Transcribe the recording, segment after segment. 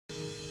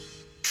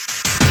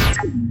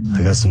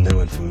I got some new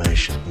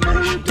information.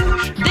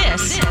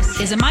 This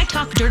is a My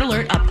Talk Dirt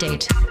Alert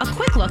update. A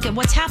quick look at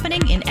what's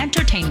happening in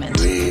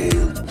entertainment.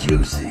 Real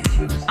juicy.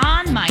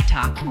 On My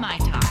Talk.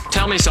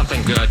 Tell me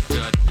something good.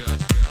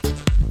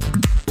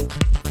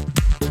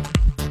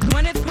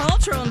 Gwyneth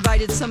Paltrow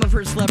invited some of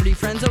her celebrity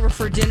friends over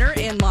for dinner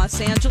in Los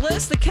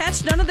Angeles. The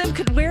catch, none of them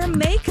could wear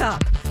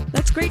makeup.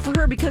 That's great for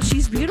her because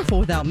she's beautiful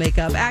without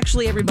makeup.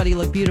 Actually, everybody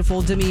looked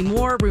beautiful. Demi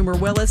Moore, Rumor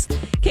Willis,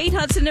 Kate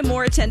Hudson, and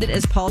more attended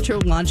as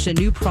Paltrow launched a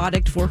new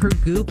product for her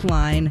Goop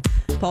line.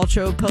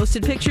 Paltrow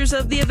posted pictures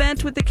of the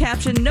event with the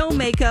caption, "No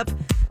makeup,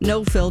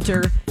 no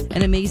filter,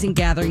 an amazing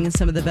gathering of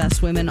some of the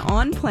best women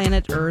on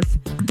planet Earth,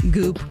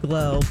 Goop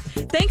Glow."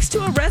 Thanks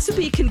to a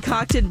recipe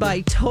concocted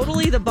by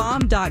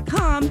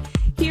TotallyTheBomb.com,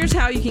 here's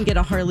how you can get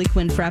a Harley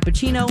Quinn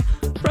Frappuccino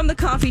from the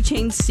coffee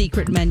chain's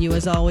secret menu.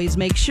 As always,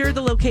 make sure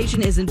the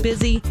location isn't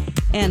busy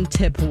and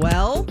tip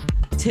well.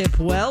 Tip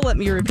well, let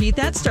me repeat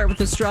that. Start with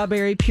the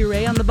strawberry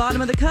puree on the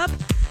bottom of the cup.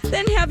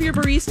 Then have your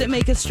barista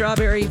make a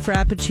strawberry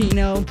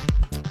Frappuccino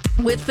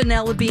with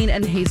vanilla bean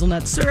and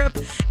hazelnut syrup,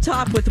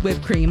 top with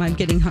whipped cream. I'm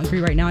getting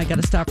hungry right now. I got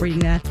to stop reading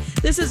that.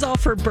 This is all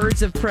for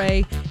Birds of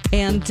Prey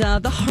and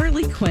the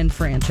Harley Quinn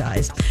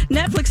franchise.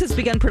 Netflix has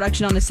begun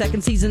production on the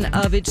second season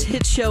of its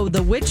hit show,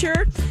 The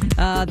Witcher.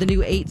 The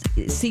new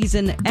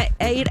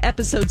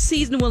 8-episode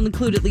season will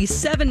include at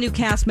least 7 new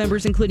cast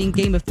members, including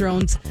Game of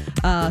Thrones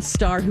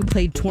star who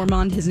played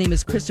Tormund. His name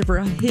is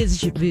Christopher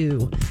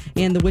Hivju.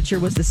 And The Witcher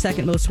was the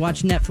second most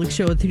watched Netflix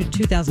show of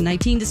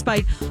 2019,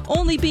 despite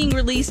only being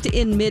released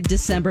in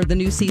mid-December. The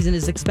new season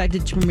is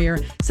expected to premiere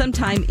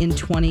sometime in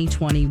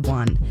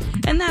 2021.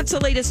 And that's the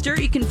latest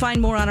dirt. You can find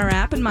more on our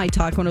app and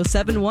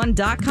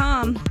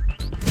mytalk1071.com.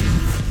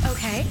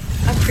 Okay,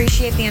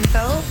 appreciate the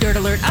info. Dirt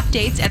Alert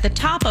updates at the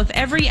top of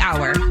every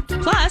hour.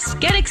 Plus,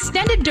 get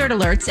extended Dirt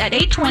Alerts at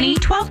 8:20,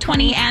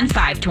 12:20, and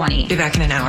 5:20. Be back in an hour.